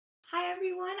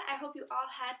everyone. I hope you all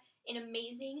had an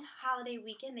amazing holiday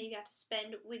weekend that you got to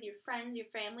spend with your friends, your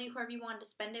family, whoever you wanted to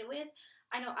spend it with.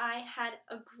 I know I had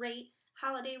a great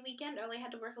holiday weekend. I only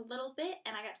had to work a little bit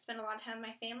and I got to spend a lot of time with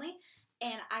my family.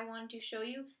 And I wanted to show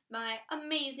you my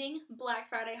amazing Black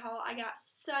Friday haul. I got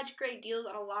such great deals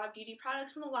on a lot of beauty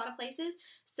products from a lot of places,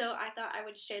 so I thought I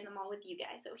would share them all with you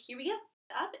guys. So here we go.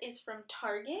 Up is from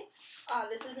Target.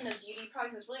 This isn't a beauty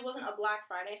product. This really wasn't a Black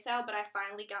Friday sale, but I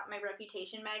finally got my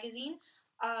Reputation magazine.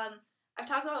 I've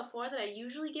talked about before that I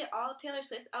usually get all of Taylor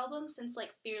Swift's albums since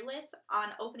like Fearless on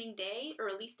opening day or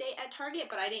release day at Target,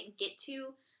 but I didn't get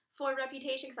to for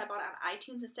Reputation because I bought it on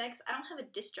iTunes instead because I don't have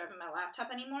a disc drive in my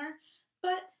laptop anymore.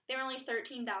 But they were only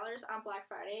 $13 on Black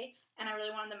Friday, and I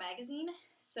really wanted the magazine,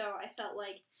 so I felt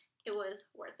like it was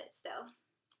worth it still.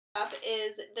 Up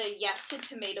is the Yes to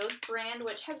Tomatoes brand,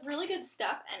 which has really good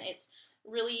stuff, and it's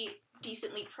really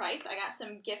decently priced. I got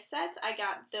some gift sets. I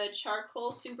got the Charcoal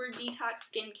Super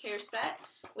Detox Skincare set,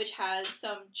 which has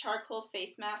some charcoal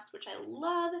face mask, which I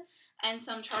love, and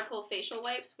some charcoal facial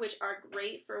wipes, which are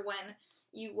great for when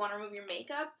you want to remove your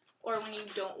makeup or when you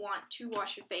don't want to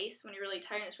wash your face when you're really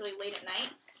tired and it's really late at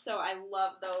night. So I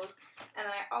love those. And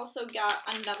then I also got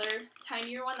another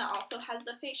tinier one that also has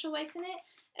the facial wipes in it,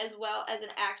 as well as an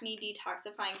acne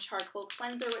detoxifying charcoal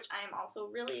cleanser, which I am also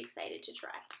really excited to try.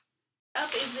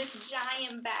 Up is this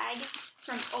giant bag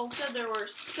from Ulta. There were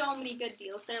so many good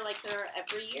deals there, like there are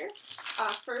every year.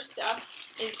 First up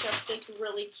is just this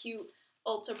really cute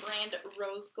Ulta brand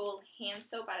rose gold hand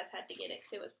soap. I just had to get it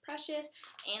because it was precious,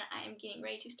 and I am getting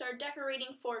ready to start decorating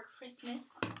for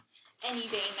Christmas any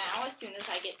day now as soon as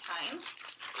I get time.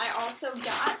 I also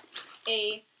got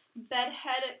a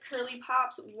Bedhead Curly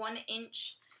Pops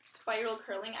 1-inch spiral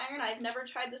curling iron. I've never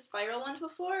tried the spiral ones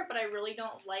before, but I really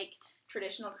don't like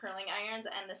traditional curling irons,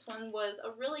 and this one was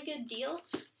a really good deal,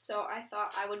 so I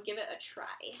thought I would give it a try.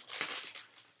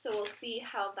 So we'll see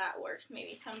how that works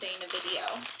maybe someday in a video.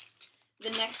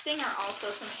 The next thing are also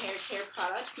some hair care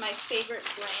products. My favorite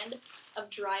brand of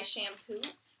dry shampoo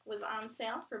was on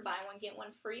sale for buy one get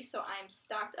one free, so I'm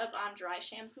stocked up on dry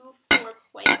shampoo for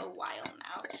quite a while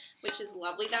now, which is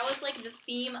lovely. That was like the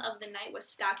theme of the night, was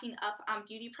stocking up on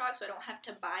beauty products so I don't have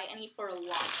to buy any for a long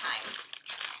time.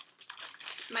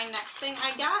 My next thing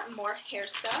I got, more hair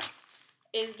stuff,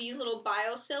 is these little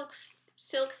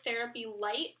Silk Therapy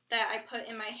Light that I put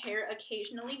in my hair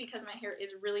occasionally because my hair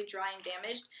is really dry and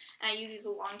damaged, and I used these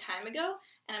a long time ago,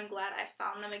 and I'm glad I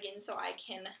found them again so I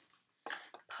can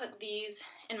put these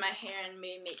in my hair and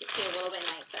maybe make it feel a little bit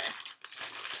nicer.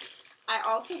 I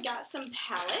also got some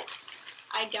palettes.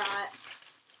 I got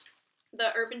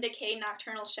the Urban Decay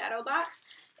Nocturnal Shadow Box.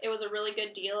 It was a really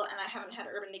good deal, and I haven't had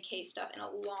Urban Decay stuff in a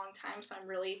long time, so I'm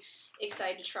really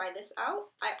excited to try this out.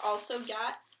 I also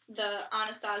got the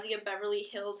Anastasia Beverly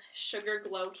Hills Sugar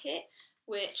Glow Kit,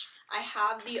 which I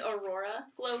have the Aurora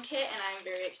Glow Kit, and I'm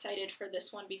very excited for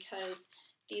this one because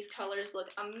these colors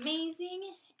look amazing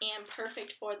and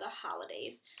perfect for the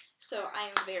holidays. So I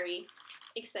am very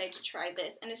excited to try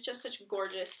this, and it's just such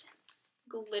gorgeous,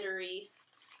 glittery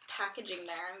packaging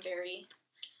there. I'm very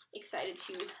excited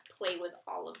to play with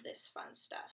all of this fun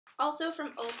stuff. Also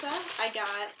from Ulta, I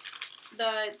got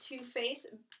the Too Faced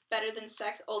Better Than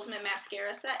Sex Ultimate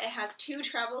Mascara Set. It has 2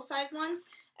 travel size ones,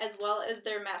 as well as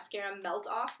their mascara melt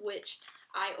off, which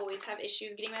I always have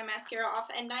issues getting my mascara off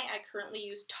at night. I currently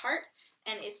use Tarte,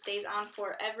 and it stays on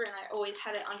forever, and I always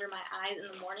have it under my eyes in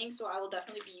the morning, so I will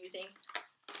definitely be using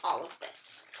all of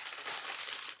this.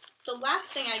 The last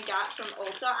thing I got from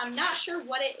Ulta, I'm not sure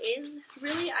what it is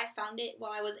really. I found it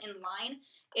while I was in line.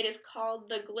 It is called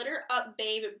the Glitter Up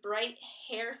Babe Bright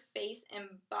Hair, Face, and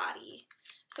Body.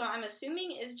 So I'm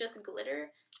assuming it's just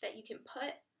glitter that you can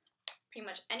put pretty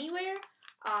much anywhere.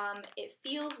 It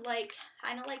feels like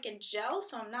kind of like a gel,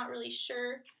 so I'm not really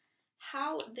sure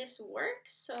how this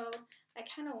works. So I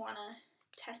kind of want to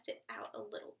test it out a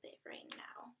little bit right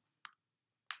now.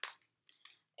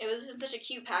 It was in such a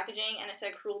cute packaging, and it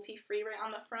said cruelty-free right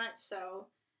on the front, so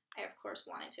I, of course,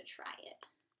 wanted to try it.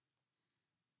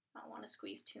 I don't want to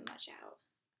squeeze too much out.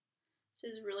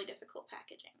 This is really difficult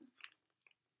packaging.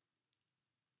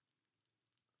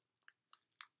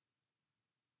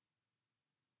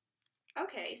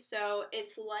 Okay, so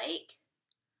it's like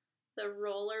the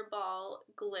rollerball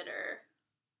glitter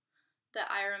that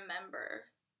I remember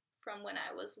from when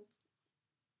I was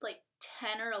like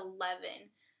 10 or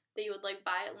 11 that you would like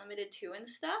buy at Limited Too and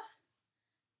stuff,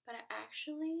 but it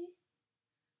actually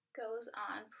goes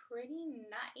on pretty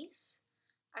nice.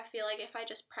 I feel like if I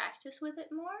just practice with it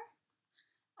more,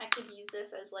 I could use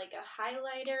this as like a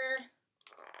highlighter,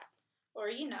 or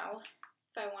you know,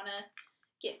 if I want to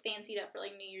get fancied up for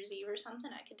like New Year's Eve or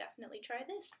something, I could definitely try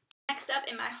this. Next up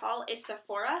in my haul is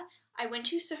Sephora. I went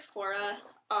to Sephora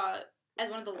as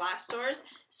one of the last stores,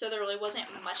 so there really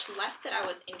wasn't much left that I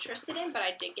was interested in, but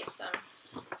I did get some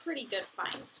pretty good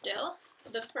finds still.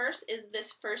 The first is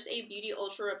this First Aid Beauty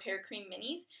Ultra Repair Cream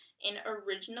Minis in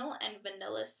Original and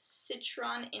Vanilla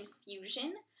Citron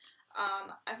Infusion.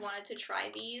 I've wanted to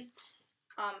try these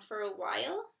for a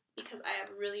while because I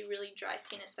have really, really dry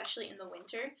skin, especially in the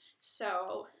winter.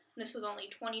 So this was only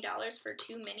 $20 for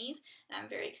 2 minis, and I'm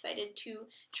very excited to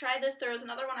try this. There was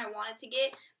another one I wanted to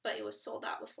get, but it was sold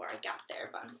out before I got there,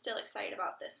 but I'm still excited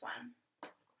about this one.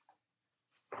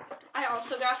 I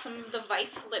also got some of the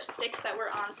Vice lipsticks that were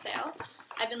on sale.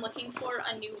 I've been looking for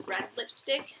a new red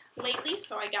lipstick lately,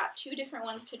 so I got 2 different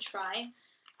ones to try.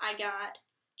 I got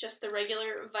just the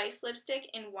regular Vice lipstick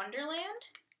in Wonderland,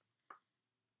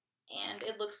 and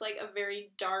it looks like a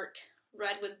very dark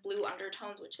red with blue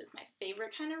undertones, which is my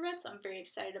favorite kind of red, so I'm very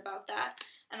excited about that.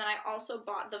 And then I also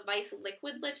bought the Vice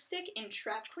liquid lipstick in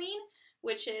Trap Queen,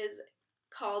 which is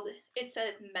called, it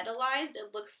says metallized.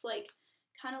 It looks like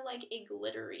kind of like a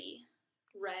glittery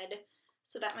red,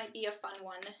 so that might be a fun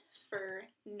one for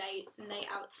night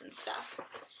outs and stuff.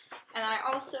 And then I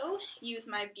also used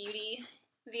my Beauty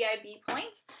VIB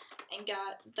points and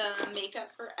got the Makeup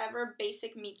Forever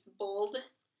Basic Meets Bold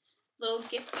little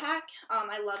gift pack.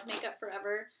 I love Makeup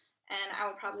Forever, and I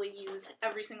will probably use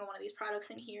every single one of these products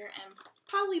in here and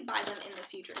probably buy them in the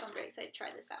future, so I'm very excited to try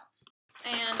this out.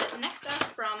 And next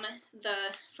up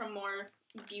from more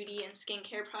beauty and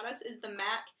skincare products is the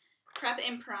MAC Prep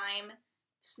and Prime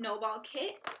Snowball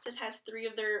Kit. Just has 3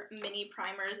 of their mini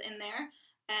primers in there,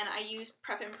 and I use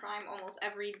Prep and Prime almost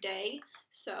every day,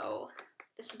 so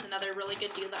this is another really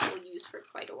good deal that I will use for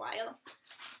quite a while.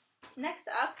 Next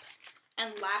up,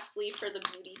 and lastly for the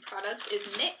beauty products, is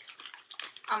NYX.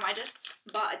 I just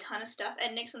bought a ton of stuff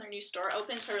at NYX when their new store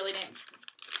opened, so I really didn't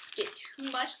get too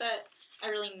much that I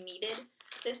really needed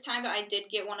this time, but I did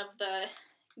get one of the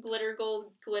Glitter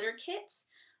Goals glitter kits.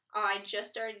 I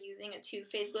just started using a Too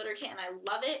Faced glitter kit, and I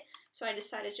love it, so I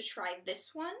decided to try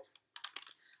this one.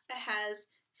 It has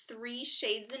 3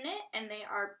 shades in it, and they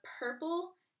are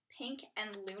Purple, Pink,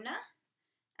 and Luna,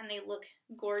 and they look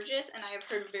gorgeous, and I have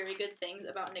heard very good things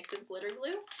about NYX's glitter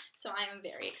glue, so I am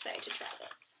very excited to try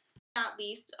this. Not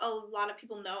least, a lot of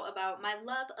people know about my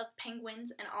love of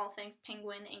penguins and all things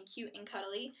penguin and cute and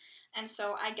cuddly, and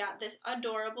so I got this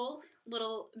adorable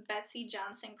little Betsey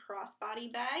Johnson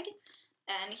crossbody bag,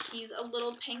 and he's a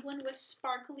little penguin with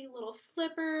sparkly little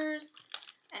flippers,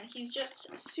 and he's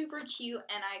just super cute,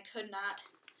 and I could not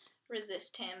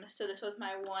resist him, so this was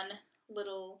my one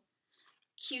little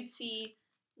cutesy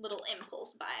little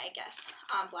impulse buy, I guess,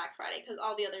 on Black Friday, because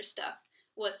all the other stuff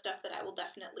was stuff that I will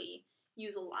definitely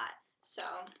use a lot. So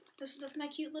this was just my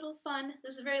cute little fun.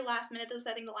 This is very last minute. This is,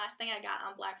 I think, the last thing I got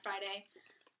on Black Friday,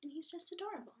 and he's just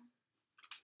adorable.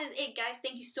 That is it, guys.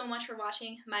 Thank you so much for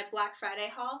watching my Black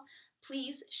Friday haul.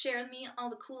 Please share with me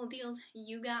all the cool deals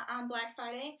you got on Black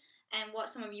Friday and what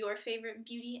some of your favorite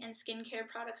beauty and skincare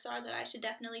products are that I should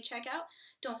definitely check out.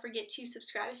 Don't forget to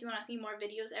subscribe if you want to see more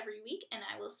videos every week, and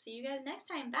I will see you guys next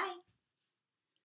time. Bye!